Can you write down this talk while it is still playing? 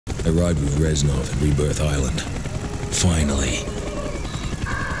I ride with Reznov at Rebirth Island. Finally.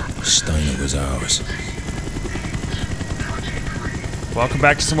 Steiner was ours. Welcome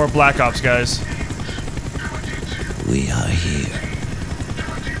back to some more Black Ops, guys. We are here.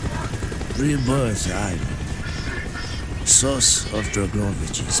 Rebirth Island. Source of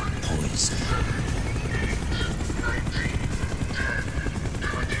Dragovich's poison.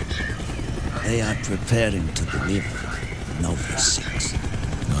 They are preparing to deliver Nova 6.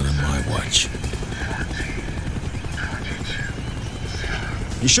 Not on my watch.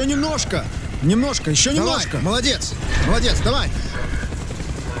 Еще немножко! Немножко, еще немножко! Молодец! Молодец, давай!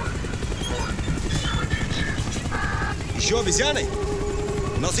 Еще обезьяны?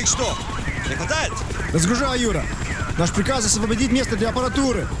 У нас их что, не хватает? Разгружай, Юра! Наш приказ освободить место для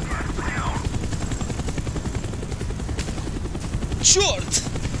аппаратуры! Черт!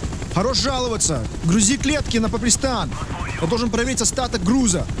 Хорош жаловаться! Грузи клетки на попристан! Я должен проверить остаток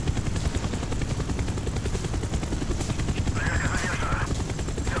груза!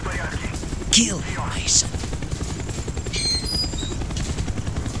 Kill him, Mason.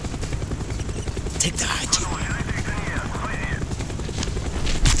 Take the high team.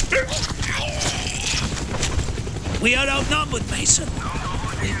 We are outnumbered, Mason.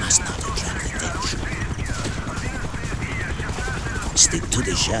 We must not attract attention. Stick to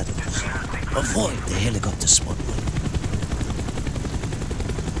the shadows. Avoid the helicopter spotlight.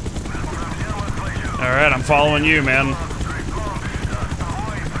 Alright, I'm following you, man.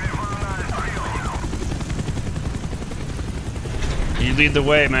 You lead the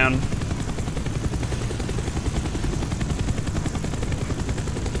way, man.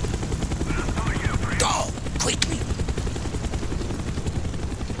 Go! Quickly!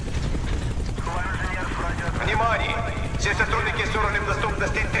 Внимание! Все сотрудники с уровнем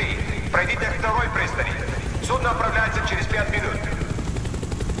доступности 3. Пройдите к второй пристани. Судно отправляется через 5 минут.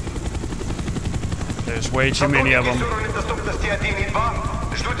 There's way too many of them.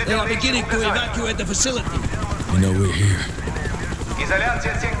 They are beginning to evacuate the facility. You know we're here.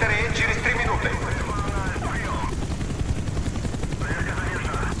 Изоляция сектора Е через 3 минуты.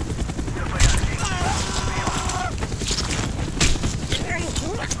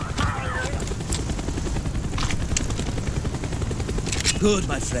 Good,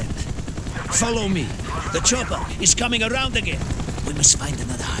 my friend. Follow me. The chopper is coming around again. We must find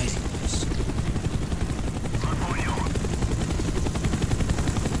another hiding place.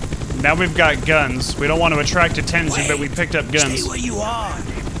 Now we've got guns. We don't want to attract attention, but we picked up guns. Stay where you are.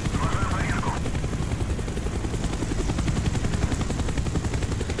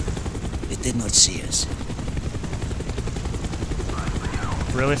 It did not see us.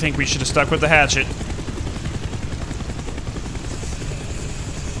 Really think we should have stuck with the hatchet.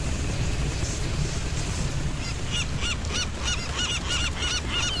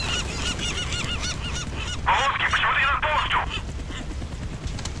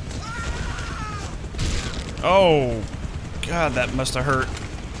 Oh, God, that must have hurt.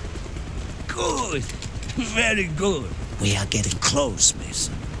 Good. Very good. We are getting close,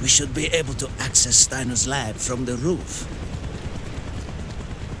 Mason. We should be able to access Steiner's lab from the roof.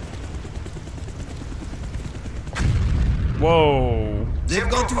 Whoa. They've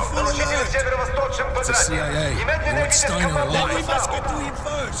gone to full alert. It's the CIA. They want Steiner Then we alive. must get to him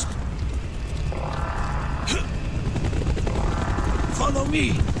first. Follow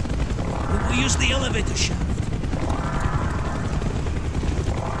me. We will use the elevator shaft.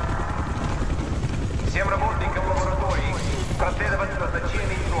 Всем работникам лаборатории проследовать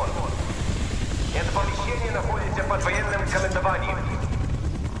назначение зон. Это помещение находится под военным командованием.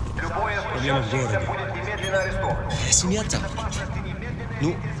 Любое случившееся будет немедленно арестовано. Семья там.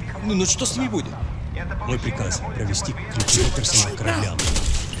 Ну что с ними будет? Мой приказ — провести ключевой персонал корабля.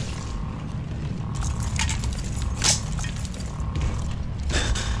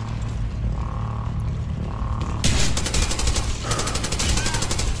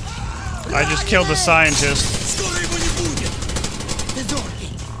 I just killed the scientist. Скоро его не будет.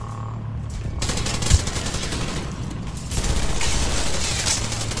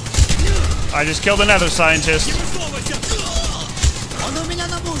 I just killed another scientist. Он у меня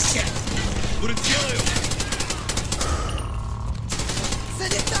на мушке.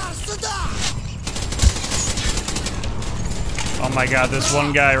 Санитар, сюда! Oh my God, this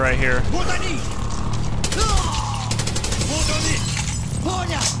one guy right here. Вот они! Вот они!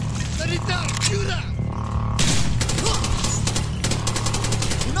 Понял! Санитар, сюда!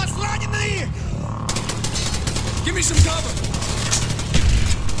 У нас раненые! Give me some cover!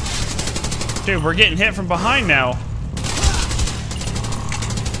 Dude, we're getting hit from behind now.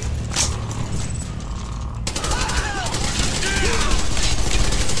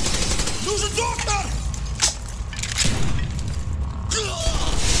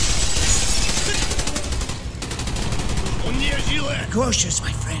 Cautious,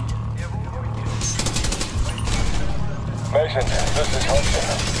 my friend. Mason, this is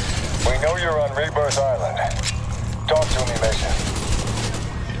Hudson. We know you're on Rebirth Island. Talk to me, Mason.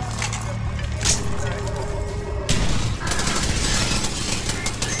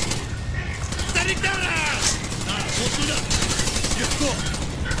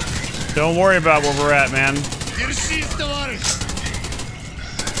 Don't worry about where we're at, man.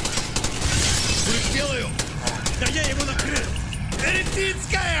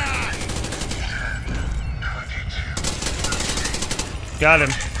 Got him.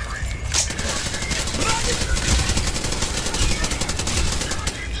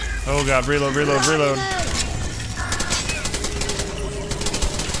 Oh god, reload, reload, reload.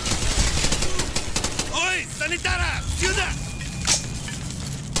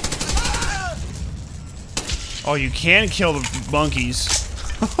 Oh, you can kill the monkeys.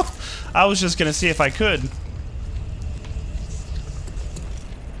 I was just gonna see if I could.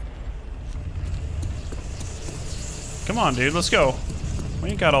 Come on, dude, let's go. We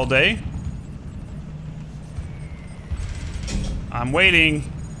ain't got all day. I'm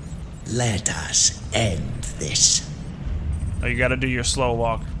waiting. Let us end this. Oh, you gotta do your slow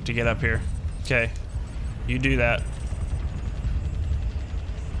walk to get up here. Okay. You do that.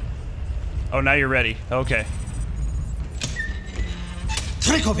 Oh, now you're ready. Okay.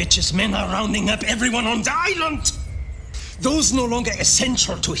 Dragovich's men are rounding up everyone on the island. Those no longer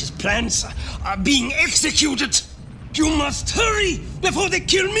essential to his plans are being executed. You must hurry before they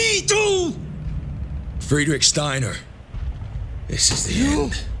kill me too. Friedrich Steiner. This is the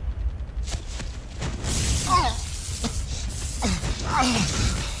end.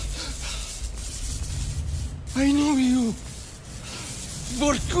 I know you.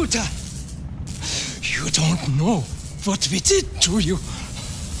 Vorkuta. You don't know what we did to you.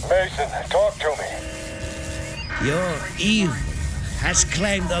 Mason, talk to me. Your evil has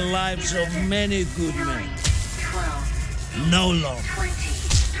claimed the lives of many good men. 12, No longer. 20,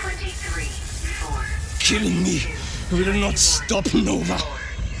 23, 4, Killing me will not stop Nova.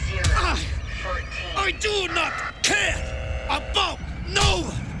 0, 14. I do not care about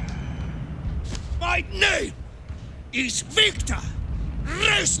Nova. My name is Victor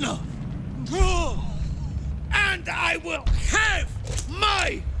Reznov. And I will have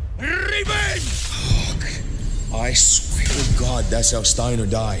my revenge. Fuck. I swear to God, that's how Steiner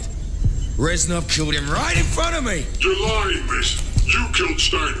died. Reznov killed him right in front of me. You're lying, Mason. You killed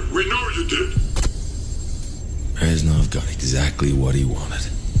Steiner. We know you did. Reznov got exactly what he wanted.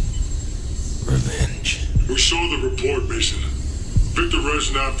 Revenge. We saw the report, Mason. Victor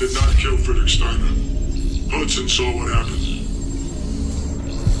Reznov did not kill Friedrich Steiner. Hudson saw what happened.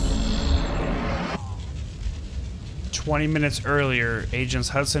 20 minutes earlier, Agents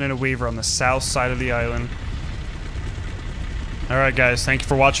Hudson and Weaver on the south side of the island. Alright guys, thank you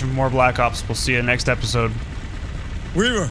for watching more Black Ops. We'll see you next episode. Weaver,